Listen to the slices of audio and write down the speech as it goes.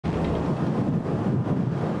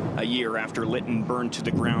A year after Lytton burned to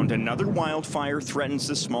the ground, another wildfire threatens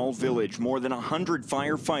the small village. More than 100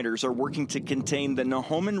 firefighters are working to contain the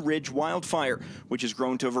Nahoman Ridge wildfire, which has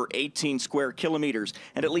grown to over 18 square kilometers,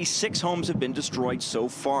 and at least 6 homes have been destroyed so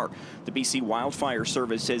far. The BC Wildfire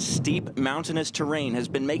Service says steep mountainous terrain has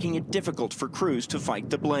been making it difficult for crews to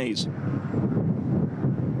fight the blaze.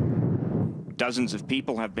 Dozens of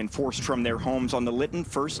people have been forced from their homes on the Lytton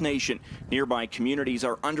First Nation. Nearby communities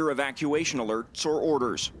are under evacuation alerts or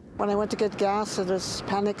orders. When I went to get gas at this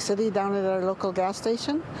Panic City down at our local gas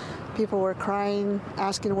station, people were crying,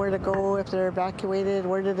 asking where to go, if they're evacuated,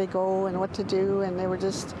 where do they go and what to do, and they were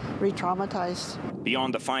just re-traumatized.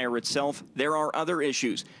 Beyond the fire itself, there are other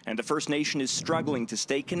issues, and the First Nation is struggling to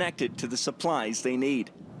stay connected to the supplies they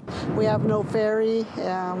need. We have no ferry.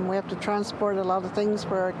 We have to transport a lot of things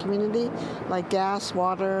for our community, like gas,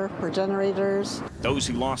 water, for generators. Those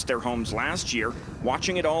who lost their homes last year,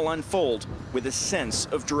 watching it all unfold with a sense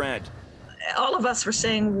of dread. All of us were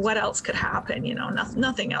saying, what else could happen? You know,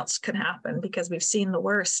 nothing else could happen because we've seen the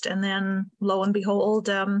worst. And then, lo and behold,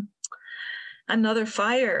 another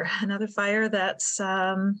fire that's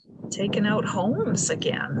taken out homes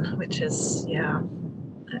again, which is, yeah.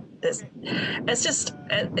 It's just,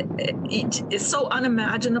 it's so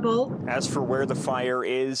unimaginable. As for where the fire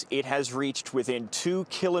is, it has reached within 2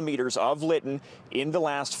 kilometers of Lytton in the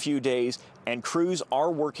last few days, and crews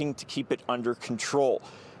are working to keep it under control.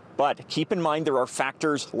 But keep in mind there are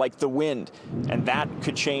factors like the wind, and that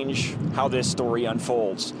could change how this story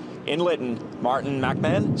unfolds. In Lytton, Martin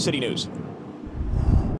McMahon, City News.